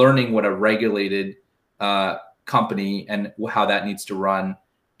 So learning what a regulated company and how that needs to run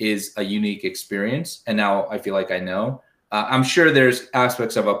is a unique experience. And now I feel like I know. I'm sure there's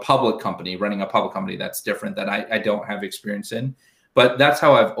aspects of a public company, running a public company, that's different that I don't have experience in. But that's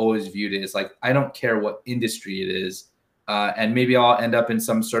how I've always viewed it. Is like, I don't care what industry it is. And maybe I'll end up in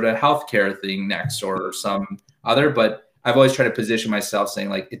some sort of healthcare thing next or some other, but I've always tried to position myself saying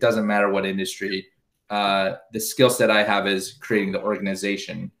like, it doesn't matter what industry, the skill set I have is creating the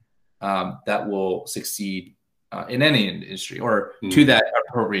organization that will succeed in any industry or to that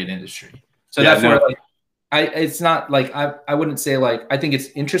appropriate industry. So that's where like, it's not like, I wouldn't say like, I think it's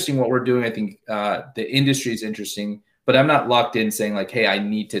interesting what we're doing. I think the industry is interesting, but I'm not locked in saying like, hey, I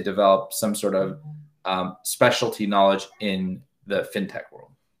need to develop some sort of specialty knowledge in the fintech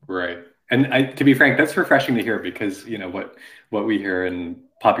world. Right. And to be frank, that's refreshing to hear because, what we hear in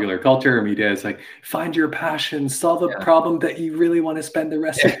popular culture or media is like, find your passion, solve a problem that you really want to spend the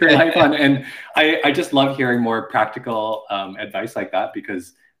rest of your life on. And I just love hearing more practical advice like that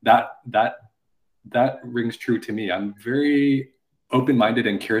because that rings true to me. I'm very open-minded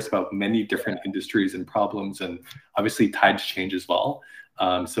and curious about many different industries and problems, and obviously tides change as well.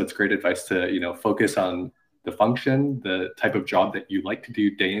 So it's great advice to, focus on the function, the type of job that you like to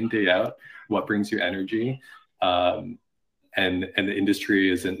do day in, day out, what brings you energy. And the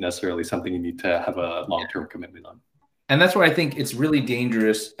industry isn't necessarily something you need to have a long-term commitment on. And that's where I think it's really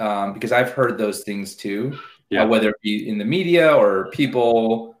dangerous because I've heard those things too, whether it be in the media or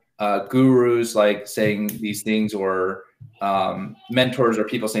people, gurus like saying these things or mentors or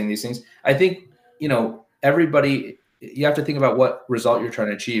people saying these things. I think, everybody, you have to think about what result you're trying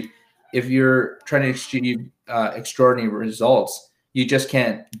to achieve. If you're trying to achieve extraordinary results, you just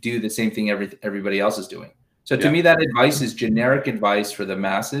can't do the same thing everybody else is doing. So to me, that advice is generic advice for the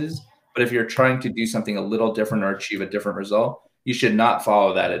masses. But if you're trying to do something a little different or achieve a different result, you should not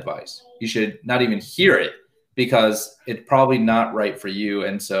follow that advice. You should not even hear it because it's probably not right for you.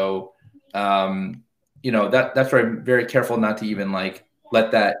 And so, that's where I'm very careful not to even like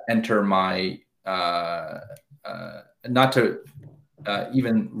let that enter my not to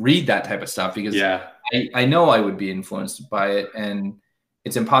even read that type of stuff because I know I would be influenced by it and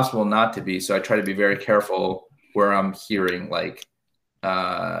it's impossible not to be. So I try to be very careful where I'm hearing like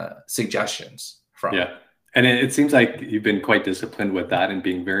suggestions from. Yeah. And it seems like you've been quite disciplined with that and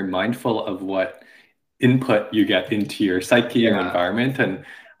being very mindful of what input you get into your psyche and environment. And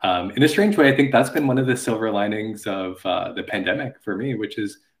in a strange way, I think that's been one of the silver linings of the pandemic for me, which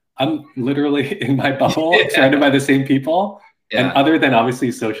is I'm literally in my bubble, surrounded by the same people. And other than obviously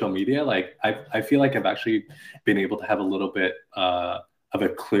social media, like I feel like I've actually been able to have a little bit of a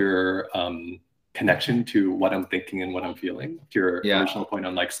clearer connection to what I'm thinking and what I'm feeling, to your original point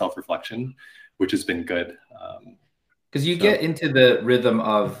on like self-reflection, which has been good. Because you get into the rhythm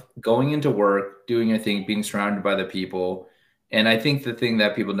of going into work, doing your thing, being surrounded by the people. And I think the thing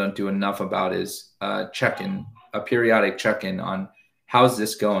that people don't do enough about is a periodic check-in on how's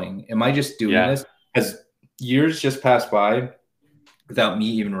this going? Am I just doing this? Has years just passed by without me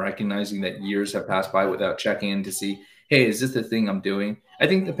even recognizing that years have passed by without checking in to see, hey, is this the thing I'm doing? I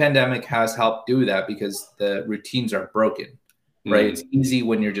think the pandemic has helped do that because the routines are broken, right? It's easy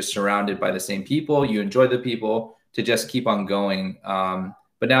when you're just surrounded by the same people, you enjoy the people, to just keep on going.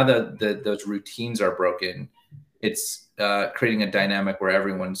 But now that those routines are broken, it's creating a dynamic where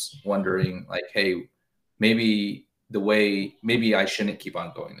everyone's wondering like, hey, maybe I shouldn't keep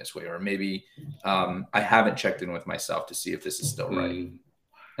on going this way, or maybe I haven't checked in with myself to see if this is still right.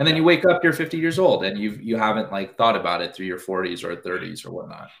 And then you wake up, you're 50 years old and you haven't like thought about it through your 40s or 30s or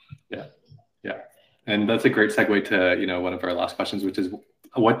whatnot. Yeah. And that's a great segue to, you know, one of our last questions, which is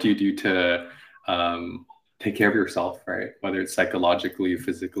what do you do to take care of yourself, right? Whether it's psychologically,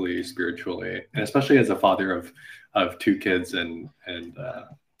 physically, spiritually, and especially as a father of two kids and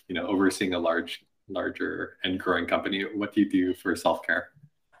you know, overseeing a larger and growing company. What do you do for self-care?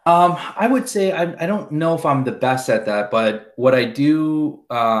 I would say I don't know if I'm the best at that, but what I do,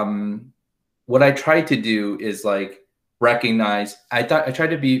 what I try to do is like recognize. I try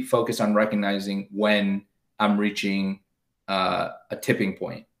to be focused on recognizing when I'm reaching a tipping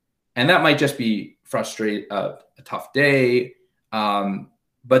point, and that might just be a tough day.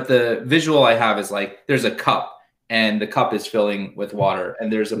 But the visual I have is like there's a cup, and the cup is filling with water,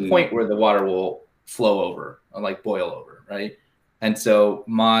 and there's a point where the water will flow over, or like boil over, right? And so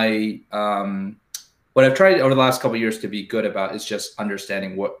what I've tried over the last couple of years to be good about is just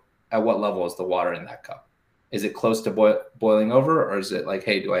understanding at what level is the water in that cup. Is it close to boiling over, or is it like,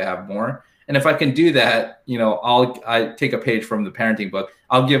 hey, do I have more? And if I can do that, you know, I take a page from the parenting book.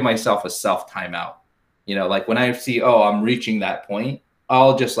 I'll give myself a self timeout. You know, like when I see, oh, I'm reaching that point,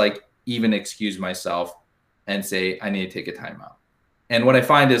 I'll just like even excuse myself and say, I need to take a timeout. And what I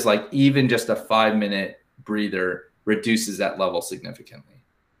find is like even just a 5-minute breather reduces that level significantly.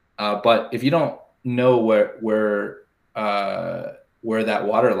 But if you don't know where that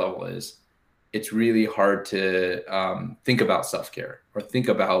water level is, it's really hard to think about self-care or think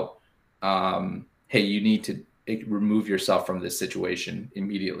about, hey, you need to remove yourself from this situation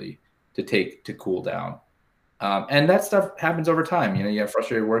immediately to cool down. And that stuff happens over time. You know, you have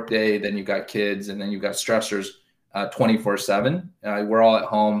frustrated workday, then you've got kids, and then you've got stressors 24/7. We're all at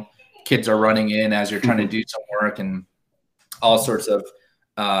home. Kids are running in as you're trying to do some work, and all sorts of,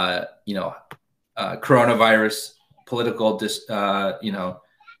 coronavirus, political,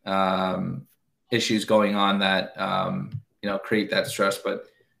 issues going on that, create that stress. But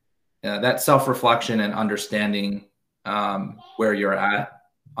that self-reflection and understanding where you're at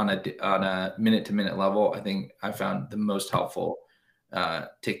on a minute-to-minute level, I think I found the most helpful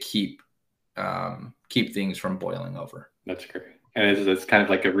to keep things from boiling over. That's great. And it's kind of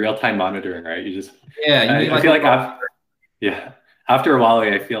like a real-time monitoring, right? You just I feel like after a while,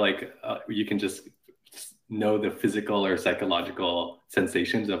 I feel like you can just know the physical or psychological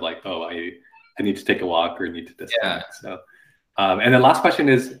sensations of like, oh, I need to take a walk or need to disconnect. Yeah. So, and the last question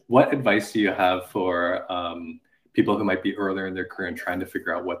is, what advice do you have for people who might be earlier in their career and trying to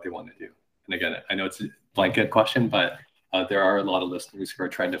figure out what they want to do? And again, I know it's a blanket question, but there are a lot of listeners who are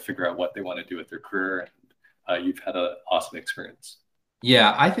trying to figure out what they want to do with their career. And you've had an awesome experience.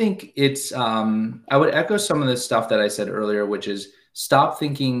 Yeah, I think it's, I would echo some of the stuff that I said earlier, which is stop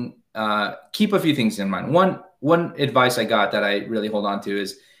thinking, keep a few things in mind. One advice I got that I really hold on to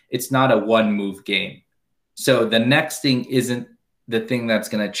is it's not a one move game. So the next thing isn't the thing that's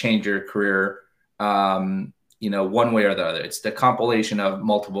going to change your career, one way or the other. It's the compilation of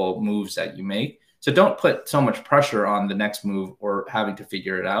multiple moves that you make. So don't put so much pressure on the next move or having to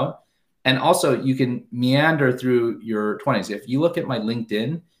figure it out. And also you can meander through your 20s. If you look at my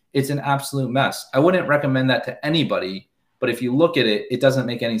LinkedIn, it's an absolute mess. I wouldn't recommend that to anybody, but if you look at it, it doesn't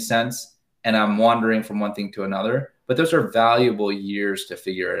make any sense. And I'm wandering from one thing to another, but those are valuable years to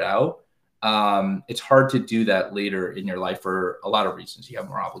figure it out. It's hard to do that later in your life for a lot of reasons. You have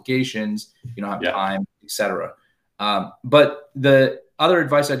more obligations, you don't have time, etc. But the other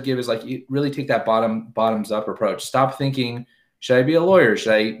advice I'd give is like, you really take that bottoms up approach. Stop thinking, should I be a lawyer?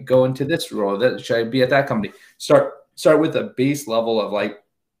 Should I go into this role? Should I be at that company? Start with a base level of like,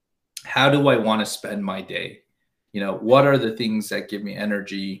 how do I want to spend my day? What are the things that give me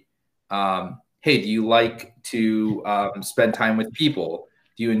energy? Hey, do you like to spend time with people?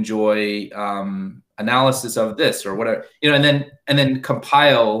 Do you enjoy analysis of this or whatever? And then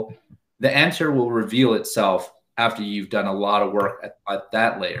compile. The answer will reveal itself after you've done a lot of work at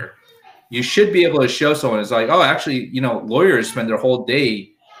that layer. You should be able to show someone it's like, oh, actually, lawyers spend their whole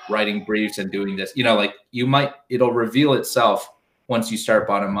day writing briefs and doing this. It'll reveal itself once you start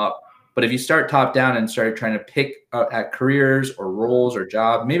bottom up. But if you start top down and start trying to pick at careers or roles or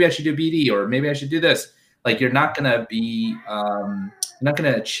job, maybe I should do BD or maybe I should do this. Like you're not going to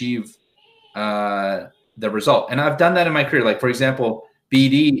achieve the result. And I've done that in my career. Like, for example,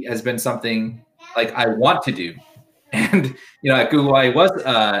 BD has been something like I want to do. And, at Google, I was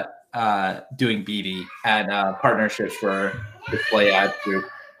doing BD and partnerships for Display Ads Group.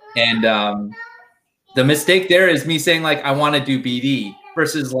 And the mistake there is me saying like, I want to do BD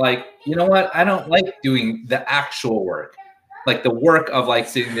versus like, you know what? I don't like doing the actual work. Like the work of like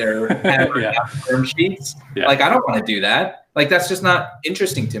sitting there term sheets. Yeah. Like, I don't want to do that. Like, that's just not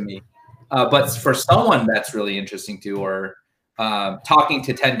interesting to me. But for someone that's really interesting to, or talking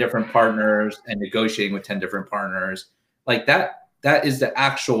to 10 different partners and negotiating with 10 different partners, like that is the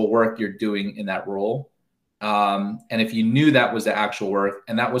actual work you're doing in that role. And if you knew that was the actual work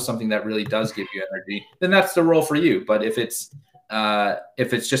and that was something that really does give you energy, then that's the role for you. But if it's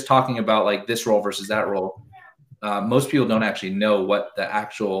just talking about like this role versus that role, most people don't actually know what the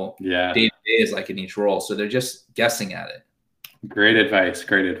actual day-to-day is like in each role. So they're just guessing at it. Great advice.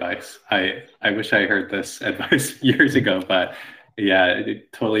 Great advice. I wish I heard this advice years ago, but yeah,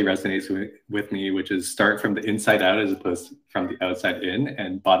 it totally resonates with me, which is start from the inside out as opposed to from the outside in,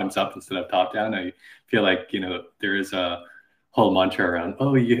 and bottoms up instead of top down. I feel like, there is a whole mantra around,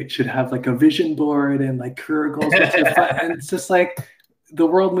 oh, you should have like a vision board and like career goals. And it's just like, the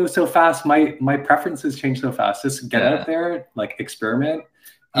world moves so fast. My preferences change so fast. Just get out there, like experiment,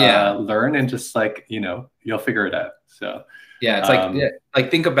 learn, and just like, you'll figure it out. So yeah,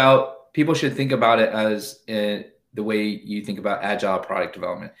 it's people should think about it as the way you think about agile product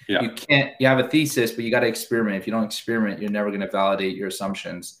development. Yeah. You have a thesis, but you got to experiment. If you don't experiment, you're never going to validate your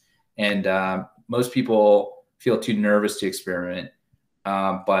assumptions. And most people feel too nervous to experiment.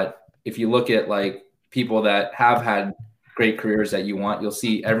 But if you look at like people that have had great careers that you want, you'll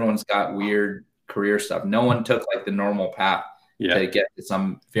see everyone's got weird career stuff. No one took like the normal path to get to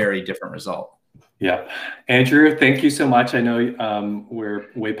some very different result. Yeah. Andrew, thank you so much. I know we're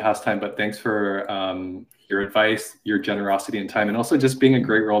way past time, but thanks for your advice, your generosity and time, and also just being a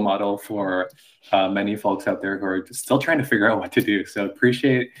great role model for many folks out there who are still trying to figure out what to do. So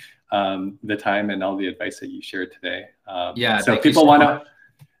appreciate the time and all the advice that you shared today. So people want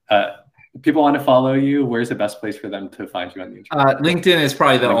to follow you. Where's the best place for them to find you on the internet? LinkedIn is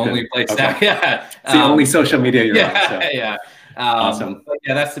probably the only place. Okay. It's the only social media you're on. So. Yeah. Awesome.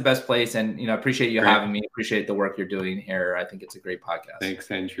 Yeah, that's the best place. And, appreciate you having me. Appreciate the work you're doing here. I think it's a great podcast.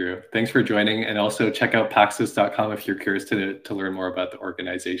 Thanks, Andrew. Thanks for joining. And also check out paxos.com if you're curious to learn more about the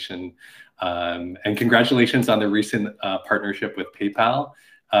organization. And congratulations on the recent partnership with PayPal.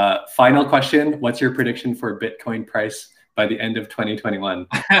 Final question. What's your prediction for Bitcoin price by the end of 2021?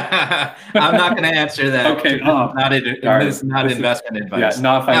 I'm not going to answer that. Okay. This is not investment advice. Yeah,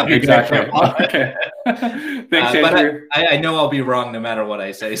 not financial. Exactly. Okay. Thanks, Andrew. But I know I'll be wrong no matter what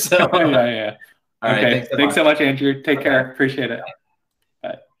I say. So yeah. All right. Thanks so much, Andrew. Take care. Appreciate it.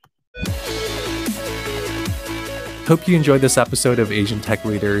 Bye. Hope you enjoyed this episode of Asian Tech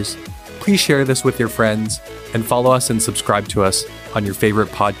Leaders. Please share this with your friends and follow us and subscribe to us on your favorite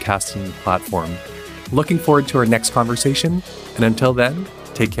podcasting platform. Looking forward to our next conversation, and until then,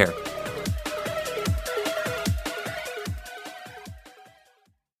 take care.